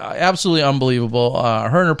 absolutely unbelievable.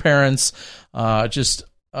 Her and her parents, just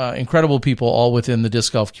incredible people, all within the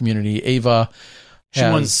disc golf community. Ava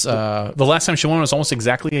has the last time she won was almost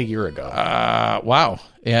exactly a year ago. Wow.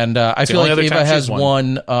 And I feel like Ava has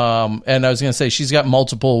won. And I was going to say she's got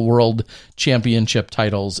multiple world championship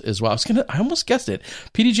titles as well. I almost guessed it.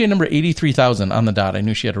 PDJ number 83,000 on the dot. I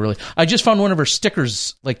knew she had I just found one of her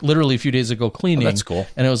stickers like literally a few days ago cleaning. Oh, that's cool.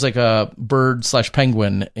 And it was like a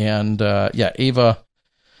bird/penguin. And Ava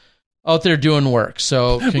out there doing work.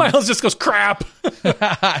 So Miles just goes crap.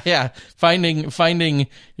 Yeah, finding.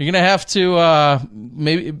 You're gonna have to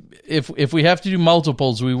maybe if we have to do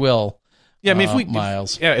multiples, we will. Yeah, I mean,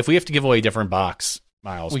 Miles. If we have to give away a different box,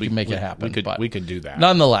 Miles, we can make it happen. We could do that.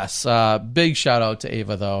 Nonetheless, big shout out to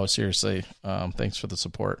Ava though. Seriously, thanks for the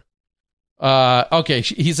support. Okay,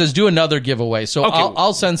 he says do another giveaway. So okay.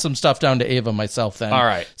 I'll send some stuff down to Ava myself then. All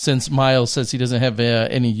right. Since Miles says he doesn't have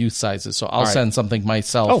any youth sizes, so I'll send something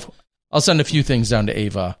myself. Oh. I'll send a few things down to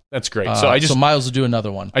Ava. That's great. So Miles will do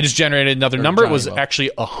another one. I just generated another number. It was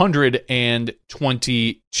actually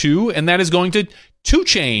 122, and that is going to 2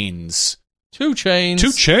 Chainz. 2 Chainz. 2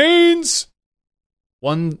 Chainz.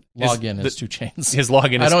 One login is 2 Chainz. His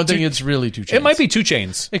login is I don't think it's really 2 Chainz. It might be 2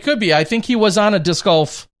 Chainz. It could be. I think he was on a disc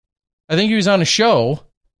golf. I think he was on a show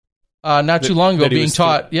not too long ago being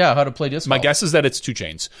taught how to play disc golf. My guess is that it's 2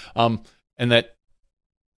 Chainz. And that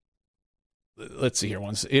let's see here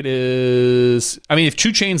once. It is, I mean, if 2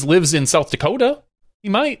 Chainz lives in South Dakota, he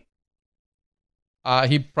might.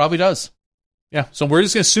 He probably does. Yeah, so we're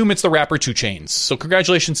just going to assume it's the rapper 2 Chainz. So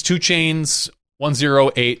congratulations, 2 Chainz.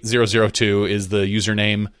 108002 is the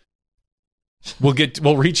username.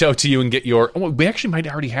 We'll reach out to you and get your. Oh, we actually might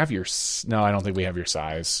already have your. No, I don't think we have your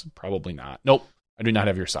size. Probably not. Nope, I do not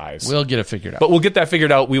have your size. We'll get it figured out. But we'll get that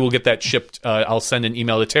figured out. We will get that shipped. I'll send an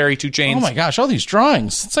email to Terry, 2 Chainz. Oh my gosh, all these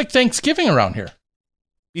drawings! It's like Thanksgiving around here.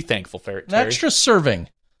 Be thankful, Terry. An extra serving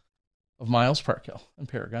of Miles Parkhill and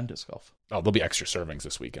Paragon Disc Golf. Oh, there'll be extra servings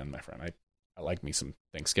this weekend, my friend. I like me some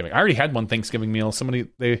Thanksgiving. I already had one Thanksgiving meal. Somebody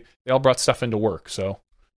they all brought stuff into work. So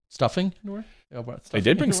stuffing into work. They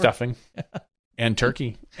did bring stuffing. And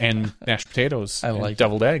turkey and mashed potatoes. I like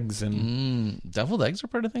deviled eggs and deviled eggs are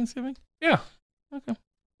part of Thanksgiving. Yeah. Okay.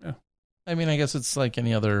 Yeah. I mean, I guess it's like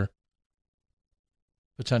any other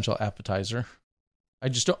potential appetizer.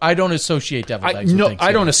 I don't associate deviled eggs with Thanksgiving.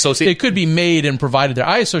 I don't associate. It could be made and provided there.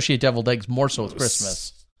 I associate deviled eggs more so with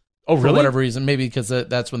Christmas. Oh, really? For whatever reason, maybe because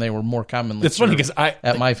that's when they were more commonly. It's funny because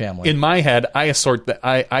at my family, in my head, I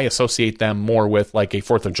associate them more with like a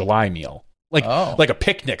 4th of July meal. Like a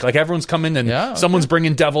picnic, like everyone's coming and someone's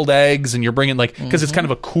bringing deviled eggs and you're bringing because it's kind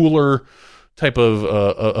of a cooler type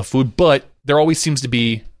of food, but there always seems to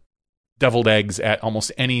be deviled eggs at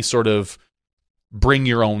almost any sort of bring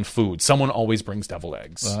your own food. Someone always brings deviled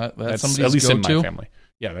eggs. That's at least go-to? in my family.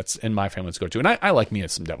 Yeah, that's in my family's go-to. And I like me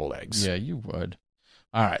some deviled eggs. Yeah, you would.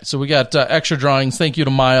 All right, so we got extra drawings. Thank you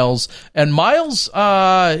to Miles. And Miles,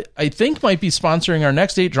 I think, might be sponsoring our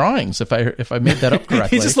next 8 drawings, if I made that up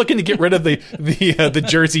correctly. He's just looking to get rid of the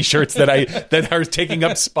jersey shirts that are taking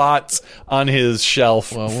up spots on his shelf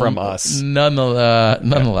from us.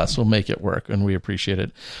 Nonetheless, we'll make it work, and we appreciate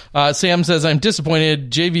it. Sam says, I'm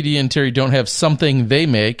disappointed JVD and Terry don't have something they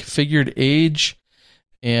make. Figured age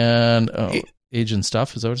and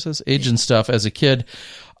stuff. Is that what it says? Age and stuff as a kid.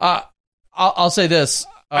 I'll say this: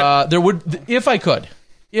 there would, if I could,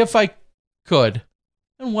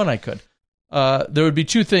 and when I could, there would be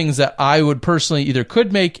 2 things that I would personally either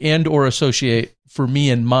could make and or associate for me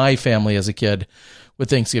and my family as a kid with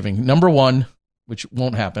Thanksgiving. Number 1, which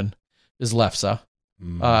won't happen, is lefse.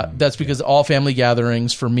 That's because all family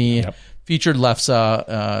gatherings for me featured lefse,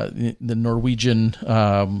 the Norwegian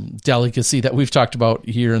delicacy that we've talked about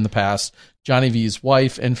here in the past. Johnny V's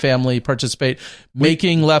wife and family participate.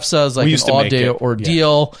 Making lefse is like an all-day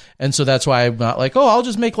ordeal, and so that's why I'm not like, I'll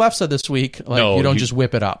just make lefse this week. Like, you don't just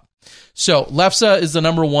whip it up. So lefse is the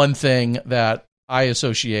number 1 thing that I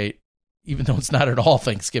associate, even though it's not at all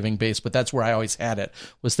Thanksgiving based, but that's where I always had it,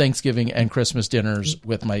 was Thanksgiving and Christmas dinners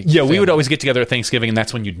with my family. We would always get together at Thanksgiving, and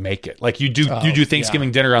that's when you'd make it. Like you do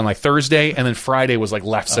Thanksgiving dinner on like Thursday, and then Friday was like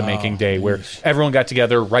lefse making day, where everyone got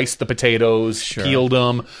together, riced the potatoes, peeled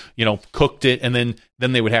them, cooked it, and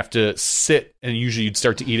then they would have to sit, and usually you'd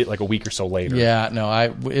start to eat it like a week or so later. Yeah, no,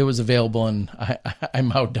 it was available, and I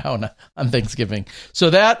mowed down on Thanksgiving.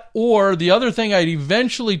 So that, or the other thing I'd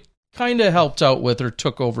eventually kind of helped out with or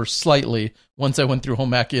took over slightly once I went through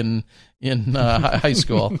home ec in high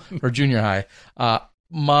school or junior high.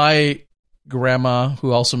 My grandma,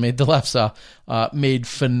 who also made the lefse, made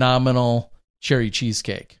phenomenal cherry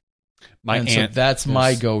cheesecake. My aunt, so that's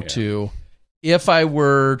my go-to. Yeah. If I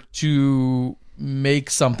were to make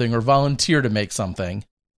something or volunteer to make something,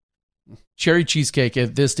 cherry cheesecake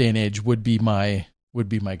at this day and age would be my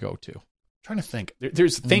go-to. Trying to think.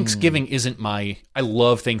 There's Thanksgiving isn't I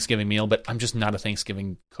love Thanksgiving meal, but I'm just not a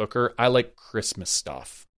Thanksgiving cooker. I like Christmas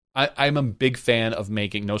stuff. I'm a big fan of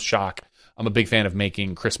making, no shock, I'm a big fan of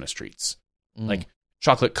making Christmas treats. Like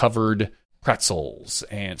chocolate covered pretzels,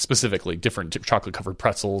 and specifically different chocolate covered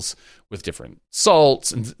pretzels with different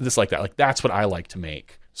salts and this like that. Like that's what I like to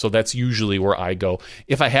make. So that's usually where I go.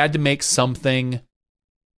 If I had to make something,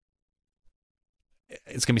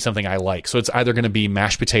 it's going to be something I like. So it's either going to be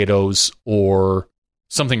mashed potatoes or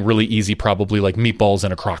something really easy, probably like meatballs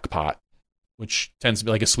in a crock pot, which tends to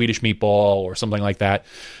be like a Swedish meatball or something like that.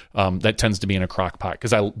 That tends to be in a crock pot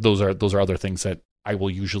because those are other things that I will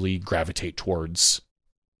usually gravitate towards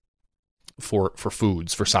for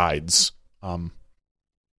foods, for sides.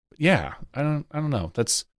 Yeah, I don't know.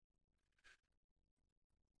 That's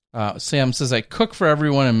Sam says, I cook for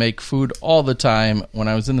everyone and make food all the time. When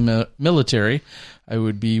I was in the military, I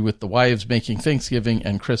would be with the wives making Thanksgiving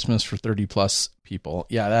and Christmas for 30 plus people.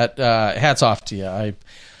 Yeah, that hats off to you. I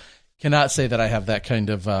cannot say that I have that kind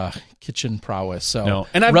of kitchen prowess. So no.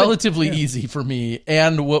 And relatively easy for me.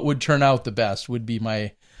 And what would turn out the best would be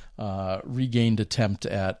my regained attempt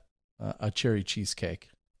at a cherry cheesecake.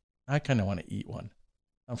 I kind of want to eat one.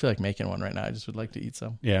 I don't feel like making one right now. I just would like to eat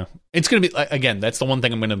some. Yeah. It's going to be, again, that's the one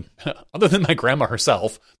thing I'm going to, other than my grandma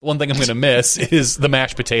herself, the one thing I'm going to miss is the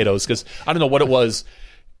mashed potatoes. Because I don't know what it was.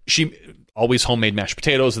 always homemade mashed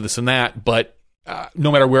potatoes and this and that, but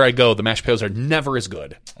no matter where I go, the mashed potatoes are never as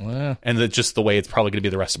good. Yeah. And that's just the way it's probably going to be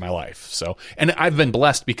the rest of my life. So, and I've been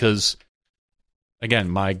blessed because, again,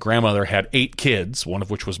 my grandmother had 8 kids, one of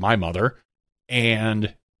which was my mother,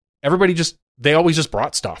 and they always just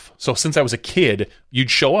brought stuff. So since I was a kid,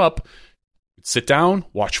 you'd show up, sit down,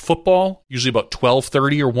 watch football, usually about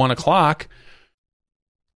 12:30 or 1 o'clock.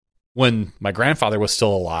 When my grandfather was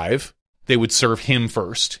still alive, they would serve him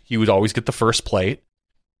first. He would always get the first plate.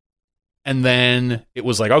 And then it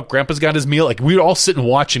was like, oh, Grandpa's got his meal. Like, we would all sit and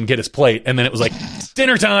watch and get his plate. And then it was like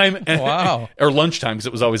dinner time. Wow. Or lunchtime, because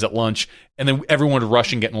it was always at lunch. And then everyone would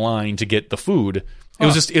rush and get in line to get the food.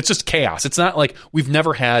 It's just chaos. It's not like we've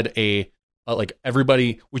never had like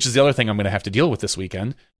everybody, which is the other thing I'm going to have to deal with this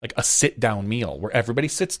weekend, like a sit down meal where everybody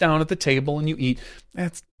sits down at the table and you eat.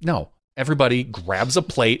 No. Everybody grabs a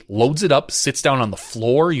plate, loads it up, sits down on the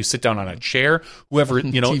floor. You sit down on a chair, whoever, a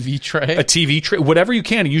TV tray, whatever you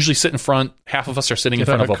can. You usually sit in front. Half of us are sitting in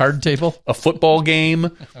front of a card table, a football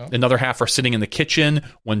game. Another half are sitting in the kitchen.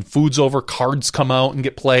 When food's over, cards come out and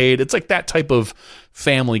get played. It's like that type of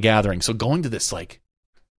family gathering. So going to this like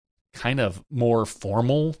kind of more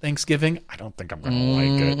formal Thanksgiving, I don't think I'm going to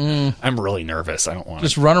like it. I'm really nervous. I don't want to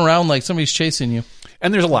just run around like somebody's chasing you.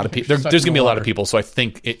 And there's a lot of people. There's going to be a lot of people, so I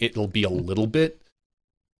think it'll be a little bit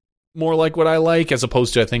more like what I like, as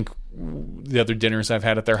opposed to I think the other dinners I've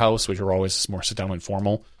had at their house, which are always more sit down and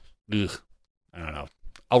formal. Ugh, I don't know.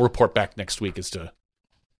 I'll report back next week as to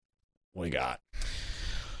what we got.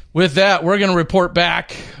 With that, we're going to report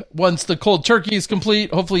back once the cold turkey is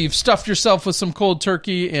complete. Hopefully you've stuffed yourself with some cold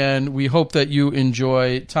turkey, and we hope that you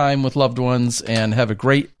enjoy time with loved ones and have a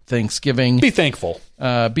great Thanksgiving. Be thankful.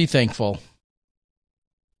 Be thankful.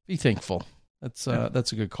 Be thankful. That's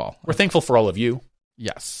a good call. We're thankful for all of you.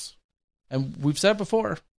 Yes. And we've said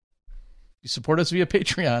before, you support us via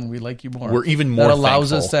Patreon, we like you more. We're even more That allows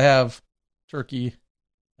thankful. us to have turkey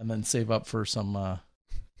and then save up for some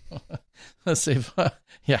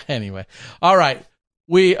anyway. All right.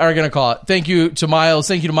 We are going to call it. Thank you to Miles.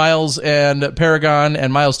 Thank you to Miles and Paragon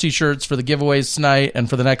and Miles t-shirts for the giveaways tonight and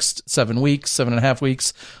for the next 7.5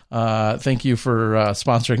 weeks. Thank you for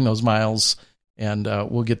sponsoring those, Miles. And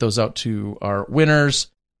we'll get those out to our winners.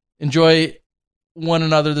 Enjoy one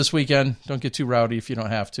another this weekend. Don't get too rowdy if you don't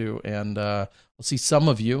have to. And we'll see some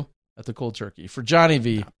of you at the cold turkey. For Johnny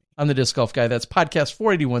V, I'm the Disc Golf Guy. That's Podcast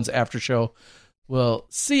 481's After Show. We'll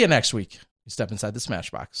see you next week. You step inside the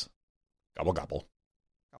Smashbox. Gobble, gobble.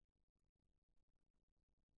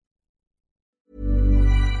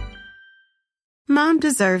 Mom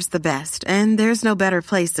deserves the best, and there's no better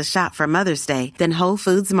place to shop for Mother's Day than Whole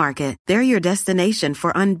Foods Market. They're your destination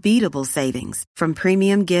for unbeatable savings, from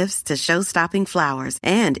premium gifts to show-stopping flowers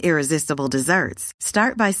and irresistible desserts.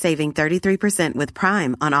 Start by saving 33% with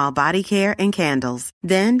Prime on all body care and candles.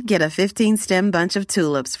 Then get a 15-stem bunch of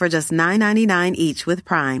tulips for just $9.99 each with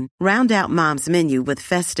Prime. Round out Mom's menu with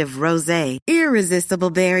festive rosé, irresistible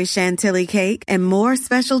berry chantilly cake, and more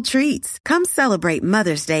special treats. Come celebrate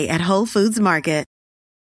Mother's Day at Whole Foods Market.